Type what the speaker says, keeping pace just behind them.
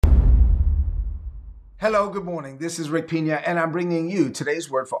Hello, good morning. This is Rick Pina, and I'm bringing you today's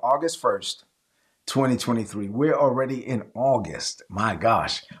word for August 1st, 2023. We're already in August. My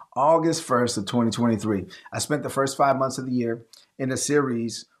gosh, August 1st of 2023. I spent the first 5 months of the year in a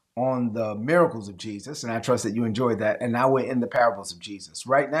series on the miracles of Jesus, and I trust that you enjoyed that. And now we're in the parables of Jesus.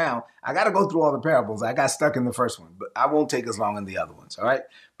 Right now, I got to go through all the parables. I got stuck in the first one, but I won't take as long in the other ones, all right?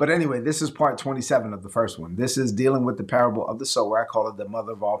 But anyway, this is part 27 of the first one. This is dealing with the parable of the sower. I call it the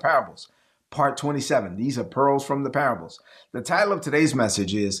mother of all parables. Part 27. These are pearls from the parables. The title of today's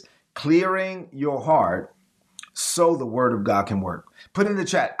message is Clearing Your Heart so the Word of God can work. Put in the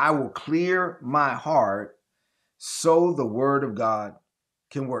chat, I will clear my heart so the Word of God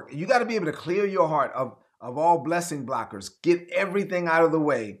can work. You got to be able to clear your heart of all blessing blockers. Get everything out of the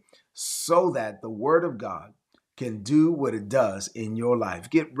way so that the Word of God can do what it does in your life.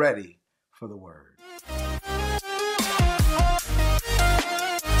 Get ready for the Word.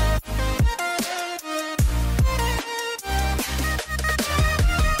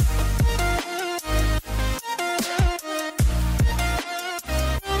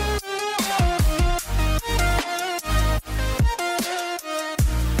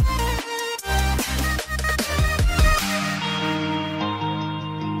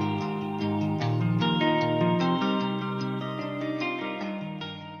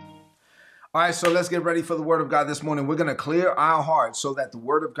 All right, so let's get ready for the Word of God this morning. We're going to clear our hearts so that the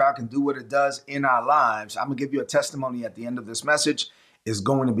Word of God can do what it does in our lives. I'm going to give you a testimony at the end of this message. It's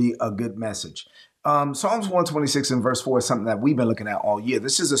going to be a good message. Psalms 126 and verse 4 is something that we've been looking at all year.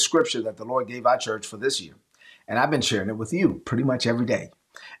 This is a scripture that the Lord gave our church for this year, and I've been sharing it with you pretty much every day.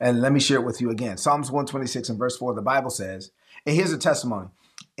 And let me share it with you again. Psalms 126 and verse 4, the Bible says, and here's a testimony.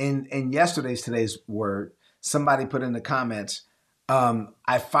 In today's word, somebody put in the comments,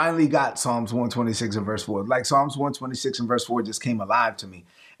 I finally got Psalms 126 and verse 4. Like Psalms 126 and verse 4 just came alive to me.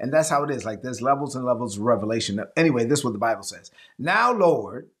 And that's how it is. Like there's levels and levels of revelation. Anyway, this is what the Bible says. Now,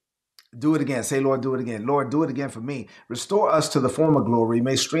 Lord, do it again. Say, Lord, do it again. Lord, do it again for me. Restore us to the former glory.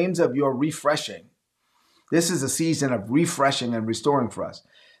 May streams of your refreshing. This is a season of refreshing and restoring for us.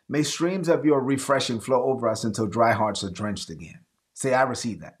 May streams of your refreshing flow over us until dry hearts are drenched again. Say, I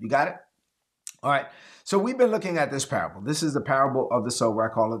receive that. You got it? All right. So we've been looking at this parable. This is the parable of the sower.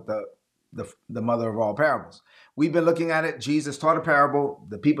 I call it the mother of all parables. We've been looking at it. Jesus taught a parable.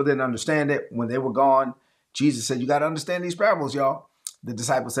 The people didn't understand it. When they were gone, Jesus said, you got to understand these parables, y'all. The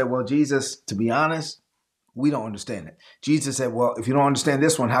disciples said, well, Jesus, to be honest, we don't understand it. Jesus said, well, if you don't understand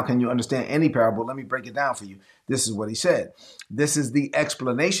this one, how can you understand any parable? Let me break it down for you. This is what he said. This is the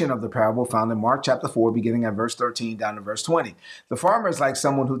explanation of the parable found in Mark chapter 4, beginning at verse 13 down to verse 20. The farmer is like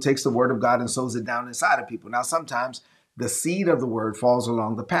someone who takes the word of God and sows it down inside of people. Now, sometimes the seed of the word falls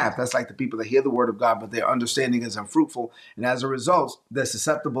along the path. That's like the people that hear the word of God, but their understanding is unfruitful. And as a result, they're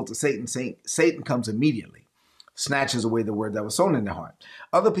susceptible to Satan. Satan comes immediately, snatches away the word that was sown in their heart.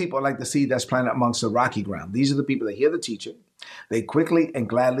 Other people are like the seed that's planted amongst the rocky ground. These are the people that hear the teaching. They quickly and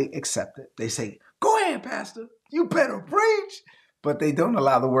gladly accept it. They say, go ahead, Pastor, you better preach. But they don't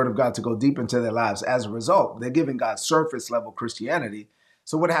allow the word of God to go deep into their lives. As a result, they're giving God surface level Christianity.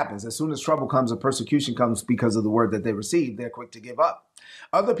 So what happens? As soon as trouble comes or persecution comes because of the word that they receive, they're quick to give up.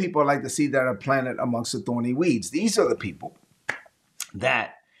 Other people are like the seed that are planted amongst the thorny weeds. These are the people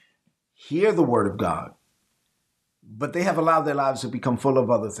that hear the word of God, but they have allowed their lives to become full of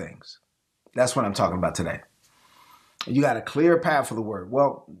other things. That's what I'm talking about today. You got a clear path for the word.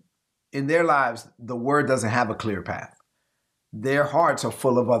 Well, in their lives, the word doesn't have a clear path. Their hearts are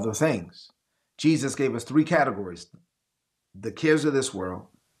full of other things. Jesus gave us 3 categories: the cares of this world,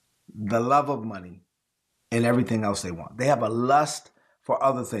 the love of money, and everything else they want. They have a lust for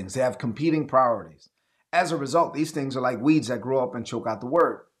other things. They have competing priorities. As a result, these things are like weeds that grow up and choke out the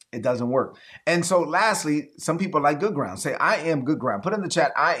word. It doesn't work. And so lastly, some people like good ground. Say, I am good ground. Put in the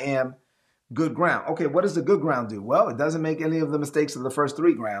chat, I am good ground. Okay, what does the good ground do? Well, it doesn't make any of the mistakes of the first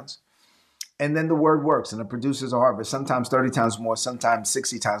 3 grounds. And then the word works and it produces a harvest, sometimes 30 times more, sometimes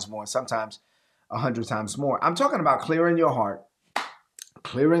 60 times more, sometimes 100 times more. I'm talking about clearing your heart,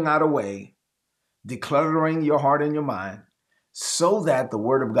 clearing out a way, decluttering your heart and your mind so that the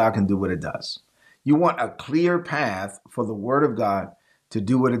word of God can do what it does. You want a clear path for the word of God to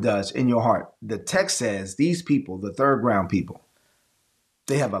do what it does in your heart. The text says these people, the third ground people,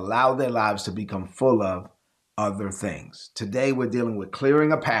 they have allowed their lives to become full of other things. Today, we're dealing with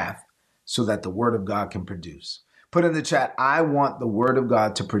clearing a path so that the word of God can produce. Put in the chat, I want the word of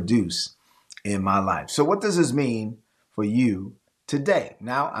God to produce in my life. So what does this mean for you today?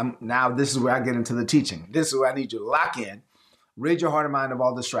 Now this is where I get into the teaching. This is where I need you to lock in, rid your heart and mind of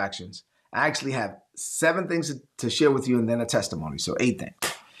all distractions. I actually have 7 things to share with you and then a testimony. So 8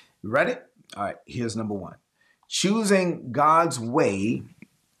 things. You ready? All right, here's number one. Choosing God's way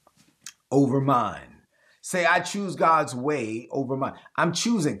over mine. Say, I choose God's way over mine. I'm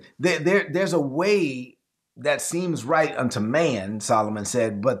choosing. There's a way that seems right unto man, Solomon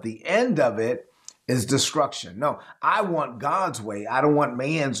said, but the end of it is destruction. No, I want God's way. I don't want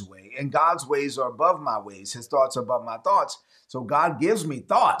man's way. And God's ways are above my ways. His thoughts are above my thoughts. So God gives me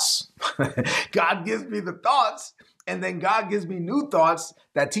thoughts. God gives me the thoughts. And then God gives me new thoughts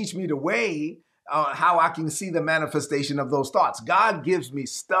that teach me the way how I can see the manifestation of those thoughts. God gives me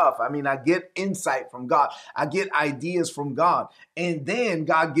stuff. I mean, I get insight from God. I get ideas from God. And then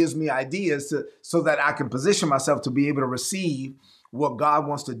God gives me ideas so that I can position myself to be able to receive what God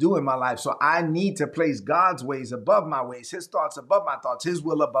wants to do in my life. So I need to place God's ways above my ways, his thoughts above my thoughts, his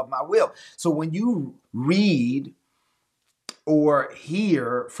will above my will. So when you read or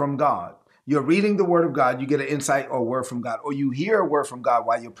hear from God, you're reading the word of God, you get an insight or word from God, or you hear a word from God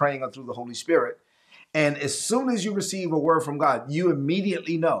while you're praying through the Holy Spirit. And as soon as you receive a word from God, you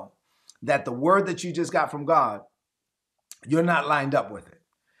immediately know that the word that you just got from God, you're not lined up with it.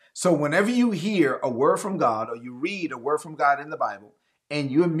 So whenever you hear a word from God or you read a word from God in the Bible, and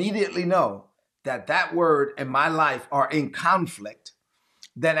you immediately know that that word and my life are in conflict,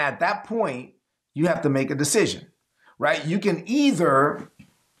 then at that point, you have to make a decision, right? You can either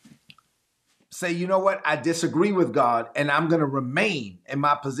say, you know what, I disagree with God and I'm going to remain in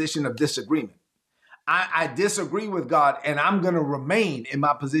my position of disagreement. I disagree with God and I'm going to remain in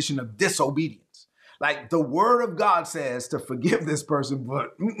my position of disobedience. Like the word of God says to forgive this person,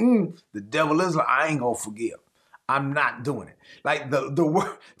 but the devil is like, I ain't going to forgive. I'm not doing it. Like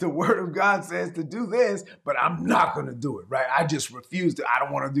the word of God says to do this, but I'm not going to do it, right? I just refuse to. I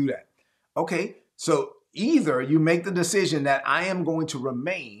don't want to do that. Okay, so either you make the decision that I am going to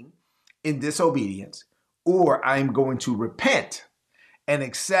remain in disobedience, or I am going to repent and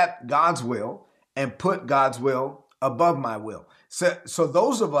accept God's will and put God's will above my will. So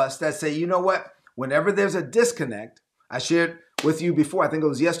those of us that say, you know what, whenever there's a disconnect, I shared with you before, I think it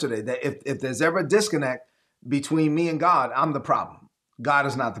was yesterday, that if there's ever a disconnect between me and God, I'm the problem. God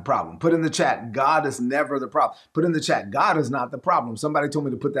is not the problem. Put in the chat, God is never the problem. Put in the chat, God is not the problem. Somebody told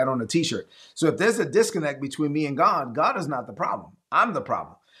me to put that on a t-shirt. So if there's a disconnect between me and God, God is not the problem. I'm the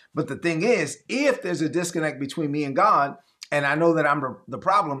problem. But the thing is, if there's a disconnect between me and God, and I know that I'm the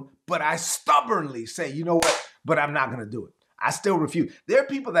problem, but I stubbornly say, you know what, but I'm not going to do it. I still refuse. There are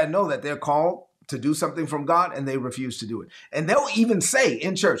people that know that they're called to do something from God and they refuse to do it. And they'll even say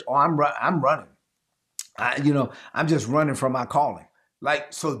in church, oh, I'm running. I'm just running from my calling.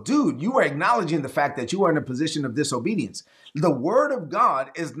 Like, so dude, you are acknowledging the fact that you are in a position of disobedience. The word of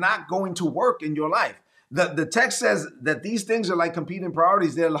God is not going to work in your life. The text says that these things are like competing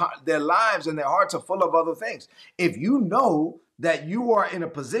priorities. Their lives and their hearts are full of other things. If you know that you are in a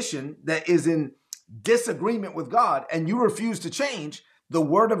position that is in disagreement with God and you refuse to change, the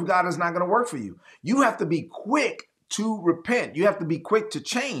word of God is not going to work for you. You have to be quick to repent. You have to be quick to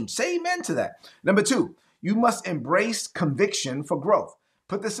change. Say amen to that. Number two, you must embrace conviction for growth.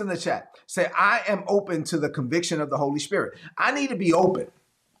 Put this in the chat. Say, I am open to the conviction of the Holy Spirit. I need to be open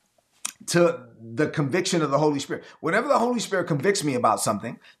to the conviction of the Holy Spirit. Whenever the Holy Spirit convicts me about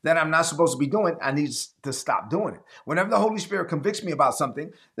something that I'm not supposed to be doing, I need to stop doing it. Whenever the Holy Spirit convicts me about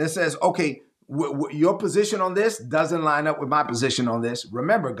something that says, okay, your position on this doesn't line up with my position on this.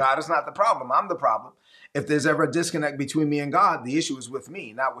 Remember, God is not the problem. I'm the problem. If there's ever a disconnect between me and God, the issue is with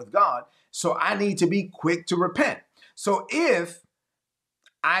me, not with God. So I need to be quick to repent. So if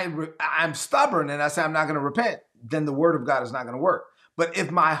I'm stubborn and I say I'm not going to repent, then the word of God is not going to work. But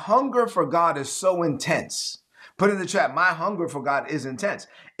if my hunger for God is so intense, put in the chat, my hunger for God is intense.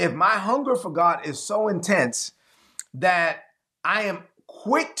 If my hunger for God is so intense that I am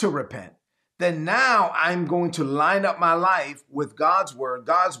quick to repent, then now I'm going to line up my life with God's word,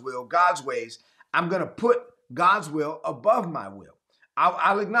 God's will, God's ways. I'm going to put God's will above my will.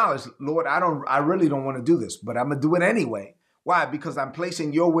 I'll acknowledge, Lord, I really don't want to do this, but I'm going to do it anyway. Why? Because I'm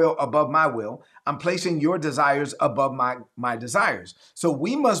placing your will above my will. I'm placing your desires above my desires. So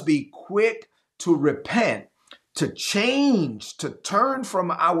we must be quick to repent, to change, to turn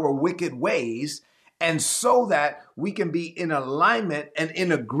from our wicked ways, and so that we can be in alignment and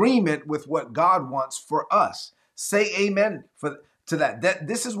in agreement with what God wants for us. Say amen to that.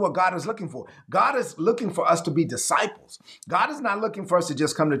 This is what God is looking for. God is looking for us to be disciples. God is not looking for us to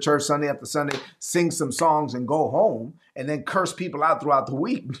just come to church Sunday after Sunday, sing some songs and go home and then curse people out throughout the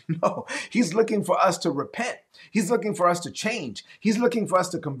week. No, he's looking for us to repent. He's looking for us to change. He's looking for us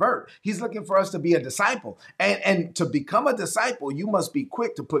to convert. He's looking for us to be a disciple. And to become a disciple, you must be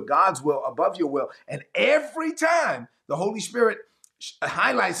quick to put God's will above your will. And every time the Holy Spirit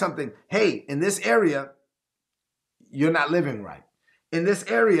highlight something. Hey, in this area, you're not living right. In this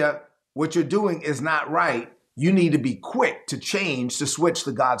area, what you're doing is not right. You need to be quick to change, to switch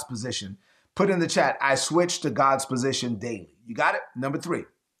to God's position. Put in the chat, I switch to God's position daily. You got it? Number 3,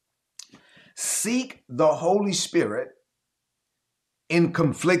 seek the Holy Spirit in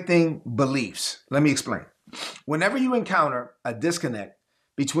conflicting beliefs. Let me explain. Whenever you encounter a disconnect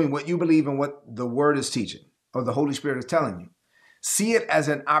between what you believe and what the word is teaching or the Holy Spirit is telling you, see it as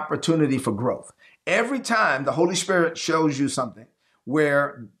an opportunity for growth. Every time the Holy Spirit shows you something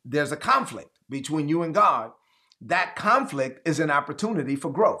where there's a conflict between you and God, that conflict is an opportunity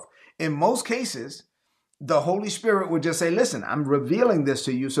for growth. In most cases, the Holy Spirit would just say, listen, I'm revealing this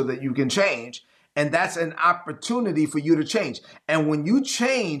to you so that you can change. And that's an opportunity for you to change. And when you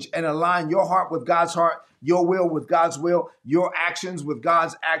change and align your heart with God's heart, your will with God's will, your actions with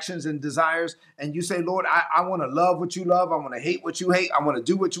God's actions and desires, and you say, Lord, I want to love what you love. I want to hate what you hate. I want to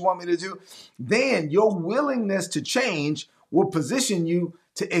do what you want me to do. Then your willingness to change will position you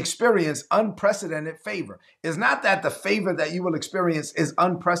to experience unprecedented favor. It's not that the favor that you will experience is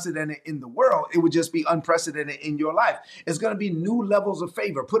unprecedented in the world. It would just be unprecedented in your life. It's going to be new levels of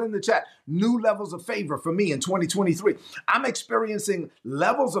favor. Put in the chat, new levels of favor for me in 2023. I'm experiencing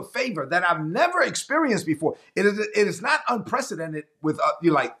levels of favor that I've never experienced before. It is not unprecedented with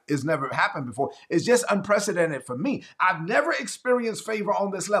you, like it's never happened before. It's just unprecedented for me. I've never experienced favor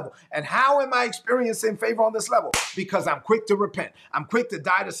on this level. And how am I experiencing favor on this level? Because I'm quick to repent. I'm quick to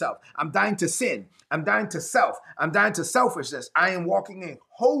die to self. I'm dying to sin. I'm dying to self. I'm dying to selfishness. I am walking in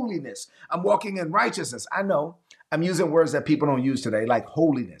holiness. I'm walking in righteousness. I know I'm using words that people don't use today, like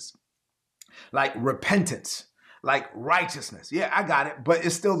holiness, like repentance, like righteousness. Yeah, I got it, but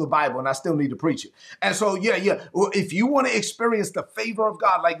it's still the Bible and I still need to preach it. And so, yeah. Well, if you want to experience the favor of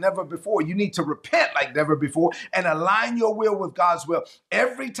God like never before, you need to repent like never before and align your will with God's will.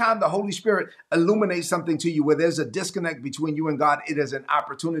 Every time the Holy Spirit illuminates something to you where there's a disconnect between you and God, it is an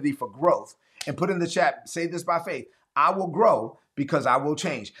opportunity for growth. And put in the chat, say this by faith, I will grow because I will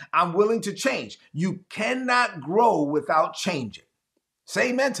change. I'm willing to change. You cannot grow without changing. Say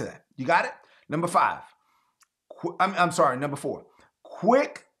amen to that. You got it? Number 4,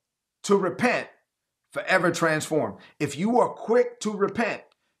 quick to repent, forever transformed. If you are quick to repent,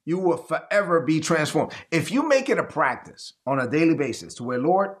 you will forever be transformed. If you make it a practice on a daily basis to where,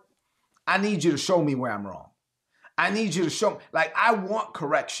 Lord, I need you to show me where I'm wrong. I need you to show me, like, I want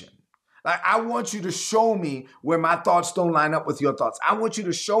correction. Like, I want you to show me where my thoughts don't line up with your thoughts. I want you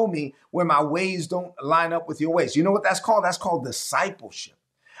to show me where my ways don't line up with your ways. You know what that's called? That's called discipleship.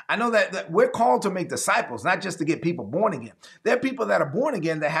 I know that we're called to make disciples, not just to get people born again. There are people that are born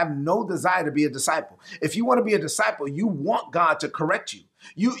again that have no desire to be a disciple. If you want to be a disciple, you want God to correct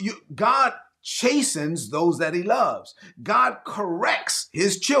you. God chastens those that he loves. God corrects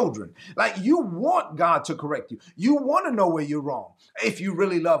his children. Like, you want God to correct you. You want to know where you're wrong. If you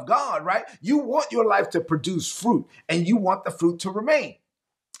really love God, right? You want your life to produce fruit and you want the fruit to remain.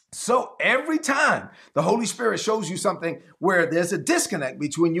 So every time the Holy Spirit shows you something where there's a disconnect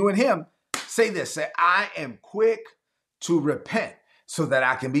between you and him, say this, say, I am quick to repent so that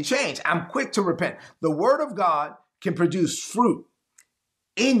I can be changed. I'm quick to repent. The word of God can produce fruit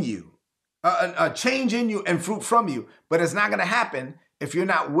in you, a change in you and fruit from you, but it's not going to happen if you're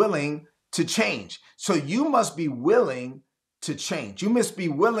not willing to change. So you must be willing to change. You must be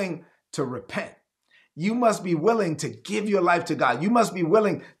willing to repent. You must be willing to give your life to God. You must be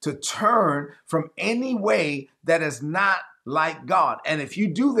willing to turn from any way that is not like God. And if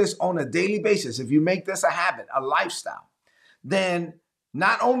you do this on a daily basis, if you make this a habit, a lifestyle, then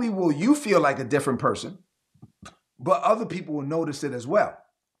not only will you feel like a different person, but other people will notice it as well.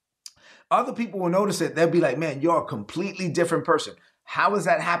 Other people will notice it. They'll be like, man, you're a completely different person. How is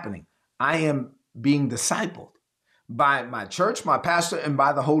that happening? I am being discipled by my church, my pastor, and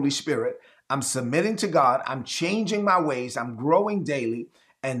by the Holy Spirit. I'm submitting to God. I'm changing my ways. I'm growing daily.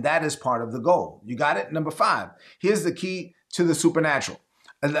 And that is part of the goal. You got it? Number 5, here's the key to the supernatural.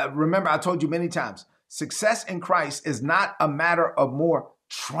 Remember, I told you many times, success in Christ is not a matter of more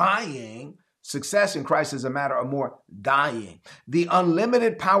trying. Success in Christ is a matter of more dying. The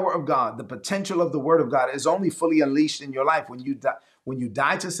unlimited power of God, the potential of the word of God is only fully unleashed in your life when you die. When you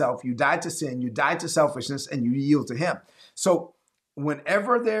die to self, you die to sin, you die to selfishness, and you yield to him. So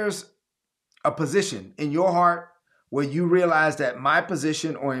whenever there's a position in your heart where you realize that my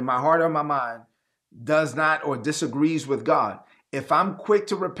position or in my heart or my mind does not or disagrees with God, if I'm quick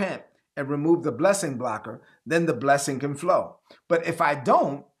to repent and remove the blessing blocker, then the blessing can flow. But if I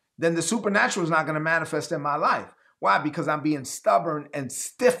don't, then the supernatural is not going to manifest in my life. Why? Because I'm being stubborn and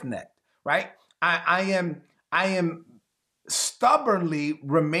stiff-necked, right? I am stubbornly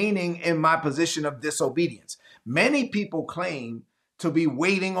remaining in my position of disobedience. Many people claim to be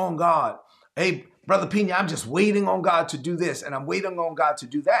waiting on God. Hey, Brother Pina, I'm just waiting on God to do this, and I'm waiting on God to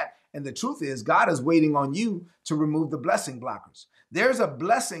do that. And the truth is, God is waiting on you to remove the blessing blockers. There's a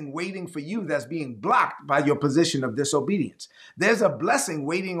blessing waiting for you that's being blocked by your position of disobedience. There's a blessing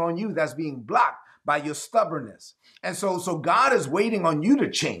waiting on you that's being blocked by your stubbornness. And so God is waiting on you to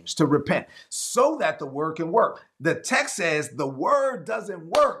change, to repent, so that the word can work. The text says the word doesn't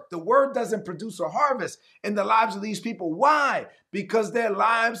work. The word doesn't produce a harvest in the lives of these people. Why? Because their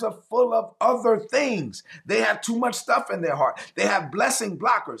lives are full of other things. They have too much stuff in their heart. They have blessing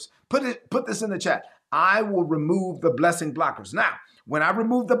blockers. Put this in the chat. I will remove the blessing blockers. Now, when I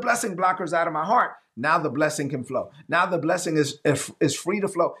remove the blessing blockers out of my heart, now the blessing can flow. Now the blessing is free to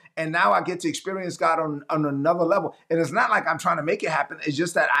flow. And now I get to experience God on another level. And it's not like I'm trying to make it happen. It's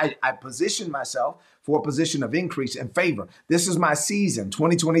just that I position myself for a position of increase and favor. This is my season,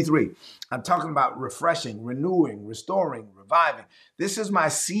 2023. I'm talking about refreshing, renewing, restoring, reviving. This is my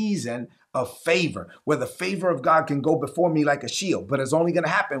season of favor, where the favor of God can go before me like a shield. But it's only going to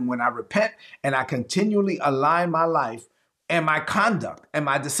happen when I repent and I continually align my life and my conduct and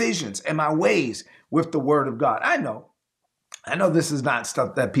my decisions and my ways with the word of God. I know this is not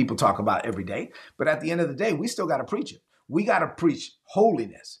stuff that people talk about every day, but at the end of the day, we still got to preach it. We got to preach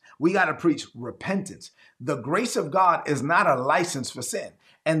holiness. We got to preach repentance. The grace of God is not a license for sin.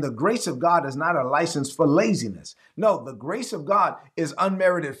 And the grace of God is not a license for laziness. No, the grace of God is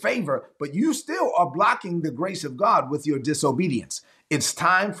unmerited favor, but you still are blocking the grace of God with your disobedience. It's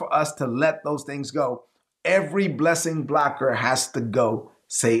time for us to let those things go. Every blessing blocker has to go.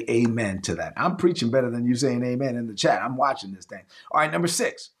 Say amen to that. I'm preaching better than you saying amen in the chat. I'm watching this thing. All right, number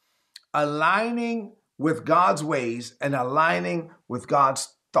 6, aligning with God's ways and aligning with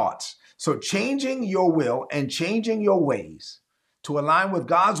God's thoughts. So changing your will and changing your ways to align with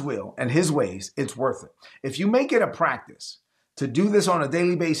God's will and his ways, it's worth it. If you make it a practice to do this on a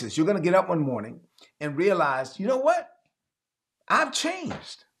daily basis, you're going to get up one morning and realize, you know what? I've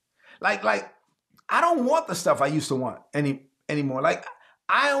changed. Like I don't want the stuff I used to want anymore. Like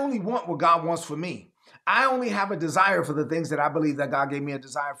I only want what God wants for me. I only have a desire for the things that I believe that God gave me a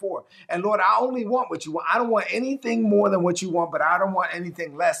desire for. And Lord, I only want what you want. I don't want anything more than what you want, but I don't want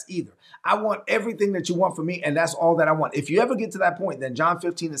anything less either. I want everything that you want for me, and that's all that I want. If you ever get to that point, then John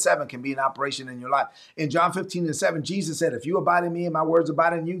 15:7 can be an operation in your life. In John 15:7, Jesus said, if you abide in me and my words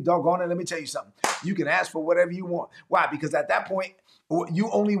abide in you, doggone it, let me tell you something. You can ask for whatever you want. Why? Because at that point, you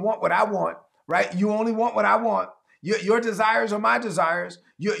only want what I want, right? You only want what I want. Your desires are my desires.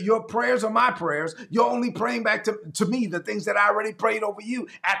 Your prayers are my prayers. You're only praying back to me the things that I already prayed over you.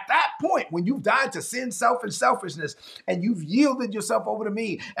 At that point, when you've died to sin, self, and selfishness, and you've yielded yourself over to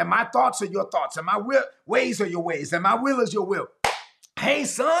me, and my thoughts are your thoughts, and my ways are your ways, and my will is your will. Hey,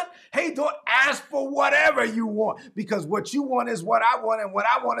 son, hey, daughter, ask for whatever you want, because what you want is what I want, and what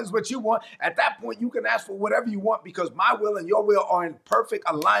I want is what you want. At that point, you can ask for whatever you want, because my will and your will are in perfect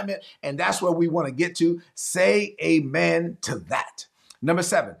alignment, and that's where we want to get to. Say amen to that. Number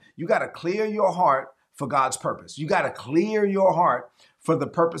 7, you got to clear your heart for God's purpose. You got to clear your heart for the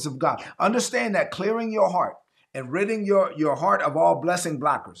purpose of God. Understand that clearing your heart and ridding your heart of all blessing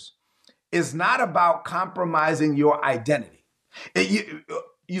blockers is not about compromising your identity.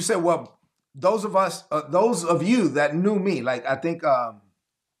 You say, well, those of you that knew me, like I think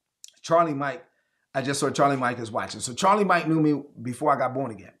Charlie Mike, I just saw Charlie Mike is watching. So Charlie Mike knew me before I got born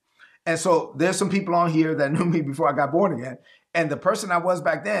again. And so there's some people on here that knew me before I got born again. And the person I was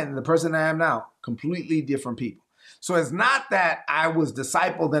back then, the person I am now, completely different people. So it's not that I was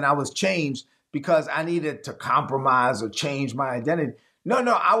discipled and I was changed because I needed to compromise or change my identity. No,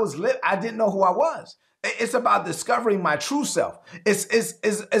 I didn't know who I was. It's about discovering my true self.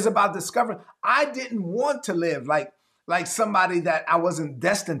 It's about discovering I didn't want to live like somebody that I wasn't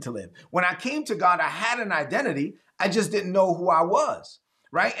destined to live. When I came to God, I had an identity. I just didn't know who I was,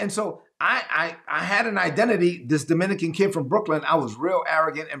 right? And so I had an identity, this Dominican kid from Brooklyn. I was real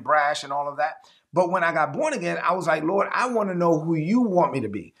arrogant and brash and all of that. But when I got born again, I was like, Lord, I want to know who you want me to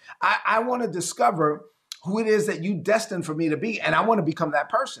be. I want to discover who it is that you destined for me to be. And I want to become that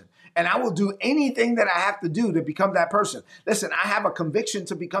person. And I will do anything that I have to do to become that person. Listen, I have a conviction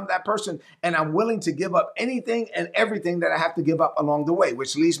to become that person, and I'm willing to give up anything and everything that I have to give up along the way,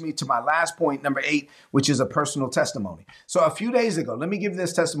 which leads me to my last point, number 8, which is a personal testimony. So a few days ago, let me give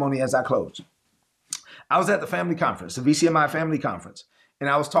this testimony as I close. I was at the family conference, the VCMI family conference, and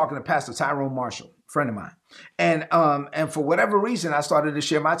I was talking to Pastor Tyrone Marshall, a friend of mine. And for whatever reason, I started to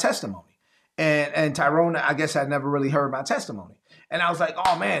share my testimony. And Tyrone, I guess, had never really heard my testimony. And I was like,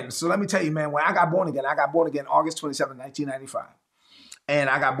 oh man. So let me tell you, man, when I got born again August 27, 1995. And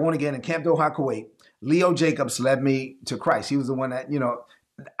I got born again in Camp Doha, Kuwait. Leo Jacobs led me to Christ. He was the one that,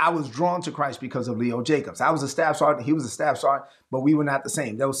 I was drawn to Christ because of Leo Jacobs. I was a staff sergeant. He was a staff sergeant, but we were not the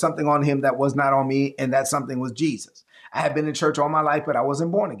same. There was something on him that was not on me, and that something was Jesus. I had been in church all my life, but I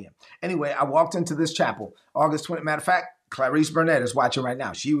wasn't born again. Anyway, I walked into this chapel, August 20. Matter of fact, Clarice Burnett is watching right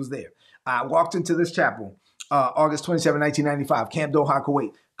now. She was there. I walked into this chapel, August 27, 1995, Camp Doha,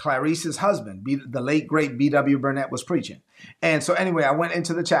 Kuwait. Clarice's husband, the late, great B.W. Burnett, was preaching. And so anyway, I went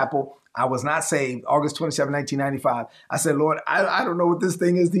into the chapel. I was not saved. August 27, 1995. I said, Lord, I don't know what this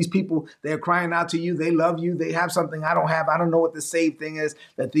thing is. These people, they're crying out to you. They love you. They have something I don't have. I don't know what the saved thing is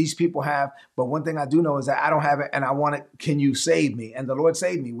that these people have. But one thing I do know is that I don't have it and I want it. Can you save me? And the Lord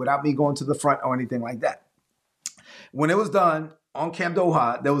saved me without me going to the front or anything like that. When it was done on Camp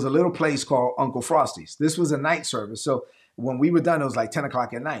Doha, there was a little place called Uncle Frosty's. This was a night service. So when we were done, it was like 10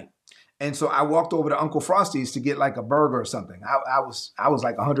 o'clock at night. And so I walked over to Uncle Frosty's to get like a burger or something. I was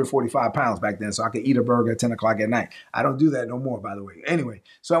like 145 pounds back then, so I could eat a burger at 10 o'clock at night. I don't do that no more, by the way. Anyway,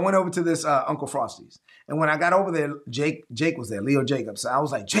 so I went over to this Uncle Frosty's. And when I got over there, Jake was there, Leo Jacobs. So I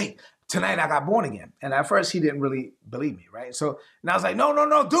was like, Jake, tonight I got born again. And at first he didn't really believe me, right? So and I was like, no,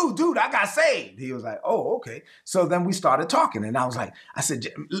 dude, I got saved. He was like, oh, okay. So then we started talking. And I said,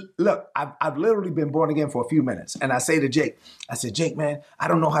 look, I've literally been born again for a few minutes. And I say to Jake, Jake, man, I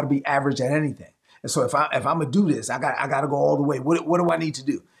don't know how to be average at anything. And so if I'm gonna do this, I got to go all the way. What do I need to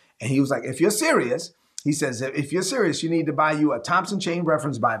do? And he was like, if you're serious, he says, if you're serious, you need to buy you a Thompson Chain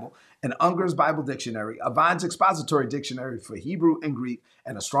Reference Bible, an Unger's Bible Dictionary, a Vine's Expository Dictionary for Hebrew and Greek,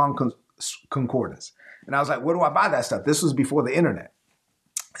 and a Strong Concordance. And I was like, where do I buy that stuff? This was before the internet.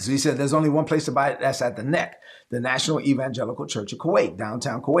 So he said, there's only one place to buy it. That's at the NEC, the National Evangelical Church of Kuwait,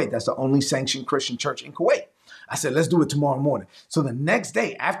 downtown Kuwait. That's the only sanctioned Christian church in Kuwait. I said, let's do it tomorrow morning. So the next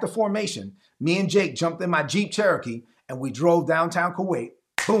day after formation, me and Jake jumped in my Jeep Cherokee and we drove downtown Kuwait.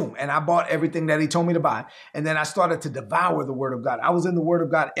 Boom. And I bought everything that he told me to buy. And then I started to devour the Word of God. I was in the Word of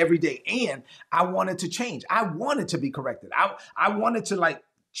God every day. And I wanted to change. I wanted to be corrected. I wanted to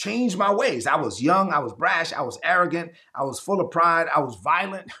change my ways. I was young. I was brash. I was arrogant. I was full of pride. I was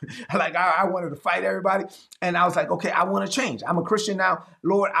violent. I wanted to fight everybody. And I was like, okay, I want to change. I'm a Christian now.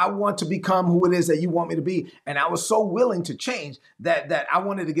 Lord, I want to become who it is that you want me to be. And I was so willing to change that I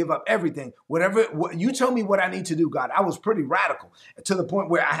wanted to give up everything. Whatever you tell me what I need to do, God. I was pretty radical to the point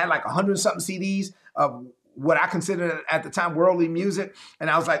where I had like 100-something CDs of what I considered at the time worldly music. And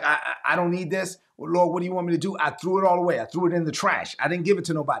I was like, I don't need this. Well, Lord, what do you want me to do? I threw it all away. I threw it in the trash. I didn't give it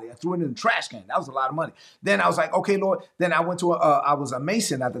to nobody. I threw it in the trash can. That was a lot of money. Then I was like, okay, Lord. Then I went to I was a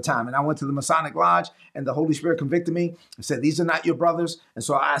Mason at the time, and I went to the Masonic Lodge, and the Holy Spirit convicted me and said, these are not your brothers. And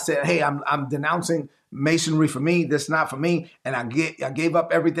so I said, hey, I'm denouncing Masonry for me. This is not for me. And I gave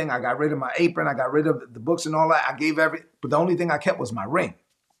up everything. I got rid of my apron. I got rid of the books and all that. I gave but the only thing I kept was my ring,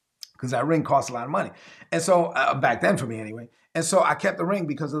 because that ring cost a lot of money. And so back then for me anyway. And so I kept the ring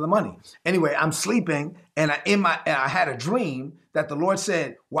because of the money. Anyway, I'm sleeping and I had a dream that the Lord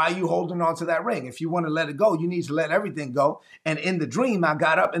said, why are you holding on to that ring? If you want to let it go, you need to let everything go. And in the dream, I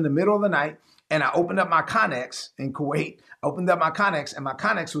got up in the middle of the night and I opened up my Connex in Kuwait. I opened up my Connex and my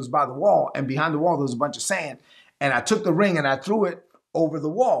Connex was by the wall. And behind the wall, there was a bunch of sand. And I took the ring and I threw it over the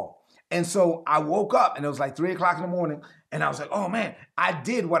wall. And so I woke up and it was like 3 o'clock in the morning. And I was like, oh man, I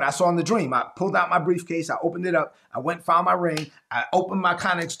did what I saw in the dream. I pulled out my briefcase. I opened it up. I went and found my ring. I opened my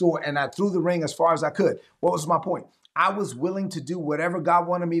Connex door and I threw the ring as far as I could. What was my point? I was willing to do whatever God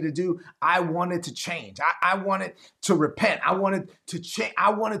wanted me to do. I wanted to change. I wanted to repent. I wanted to change.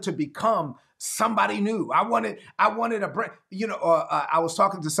 I wanted to become somebody new. I wanted a brain. I was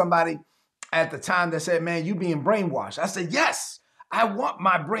talking to somebody at the time that said, man, you being brainwashed. I said, yes. I want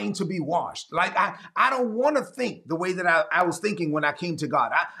my brain to be washed. Like, I don't want to think the way that I was thinking when I came to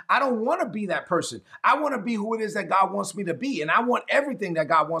God. I don't want to be that person. I want to be who it is that God wants me to be. And I want everything that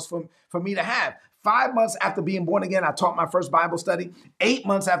God wants for me to have. 5 months after being born again, I taught my first Bible study. 8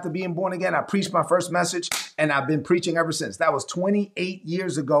 months after being born again, I preached my first message, and I've been preaching ever since. That was 28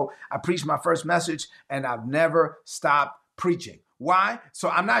 years ago. I preached my first message, and I've never stopped preaching. Why? So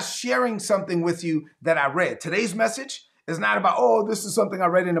I'm not sharing something with you that I read. Today's message is not about, oh, this is something I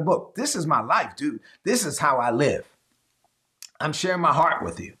read in a book. This is my life, dude. This is how I live. I'm sharing my heart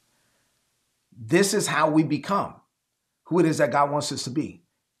with you. This is how we become who it is that God wants us to be.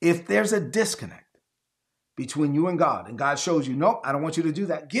 If there's a disconnect between you and God shows you, nope, I don't want you to do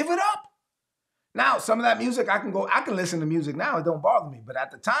that, give it up. Now, some of that music, I can listen to music now. It don't bother me. But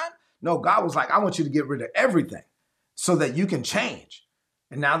at the time, no, God was like, I want you to get rid of everything so that you can change.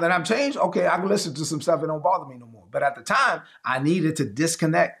 And now that I'm changed, okay, I can listen to some stuff that don't bother me no more. But at the time, I needed to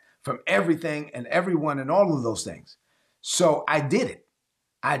disconnect from everything and everyone and all of those things. So I did it.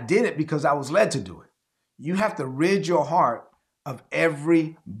 I did it because I was led to do it. You have to rid your heart of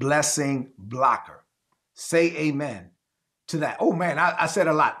every blessing blocker. Say amen to that. Oh man, I said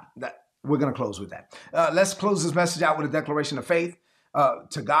a lot. We're going to close with that. Let's close this message out with a declaration of faith.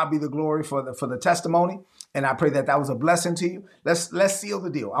 To God be the glory for the testimony. And I pray that was a blessing to you. Let's seal the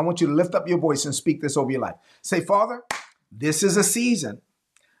deal. I want you to lift up your voice and speak this over your life. Say, Father, this is a season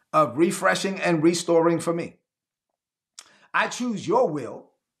of refreshing and restoring for me. I choose your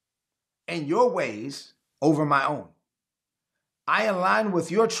will and your ways over my own. I align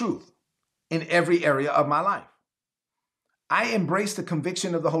with your truth in every area of my life. I embrace the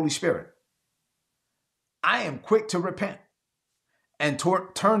conviction of the Holy Spirit. I am quick to repent and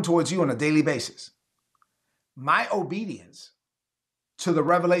turn towards you on a daily basis. My obedience to the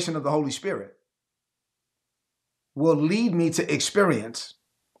revelation of the Holy Spirit will lead me to experience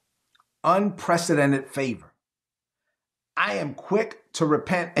unprecedented favor. I am quick to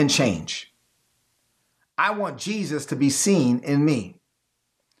repent and change. I want Jesus to be seen in me.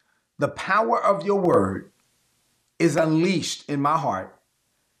 The power of your word is unleashed in my heart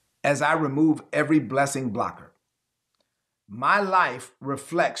as I remove every blessing blocker. My life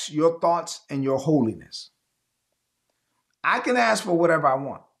reflects your thoughts and your holiness. I can ask for whatever I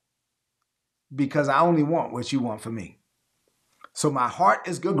want because I only want what you want for me. So my heart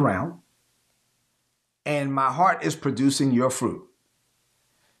is good ground and my heart is producing your fruit.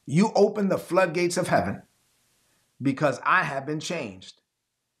 You open the floodgates of heaven because I have been changed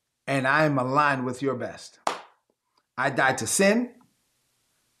and I am aligned with your best. I died to sin.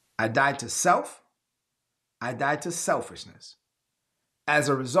 I died to self. I died to selfishness. As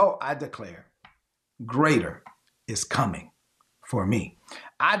a result, I declare greater is coming for me.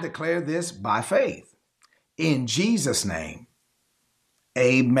 I declare this by faith. In Jesus' name,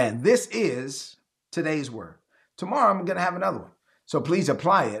 amen. This is today's word. Tomorrow, I'm going to have another one. So please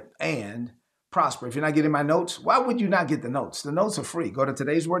apply it and prosper. If you're not getting my notes, why would you not get the notes? The notes are free. Go to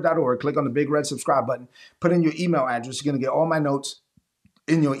todaysword.org, click on the big red subscribe button, put in your email address. You're going to get all my notes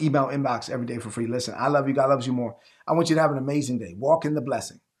in your email inbox every day for free. Listen, I love you. God loves you more. I want you to have an amazing day. Walk in the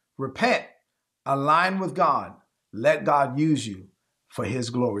blessing. Repent. Align with God. Let God use you for his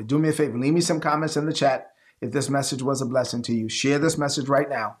glory. Do me a favor. Leave me some comments in the chat if this message was a blessing to you. Share this message right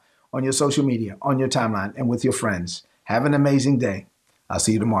now on your social media, on your timeline, and with your friends. Have an amazing day. I'll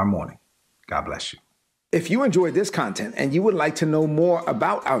see you tomorrow morning. God bless you. If you enjoyed this content and you would like to know more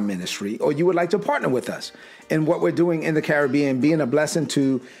about our ministry, or you would like to partner with us in what we're doing in the Caribbean, being a blessing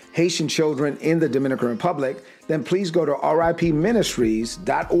to Haitian children in the Dominican Republic, then please go to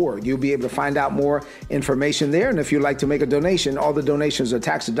ripministries.org. You'll be able to find out more information there. And if you'd like to make a donation, all the donations are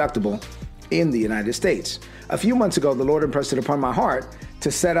tax deductible in the United States. A few months ago, the Lord impressed it upon my heart to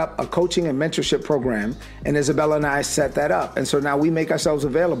set up a coaching and mentorship program, and Isabella and I set that up. And so now we make ourselves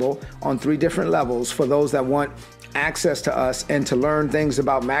available on 3 different levels for those that want access to us and to learn things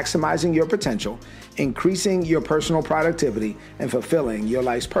about maximizing your potential, increasing your personal productivity, and fulfilling your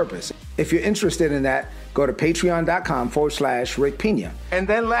life's purpose. If you're interested in that, go to patreon.com/Rick Pina. And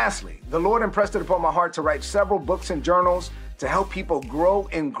then lastly, the Lord impressed it upon my heart to write several books and journals to help people grow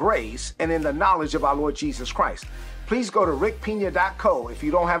in grace and in the knowledge of our Lord Jesus Christ. Please go to rickpina.co if you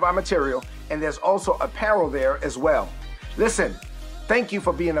don't have our material, and there's also apparel there as well. Listen, thank you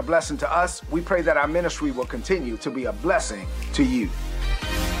for being a blessing to us. We pray that our ministry will continue to be a blessing to you.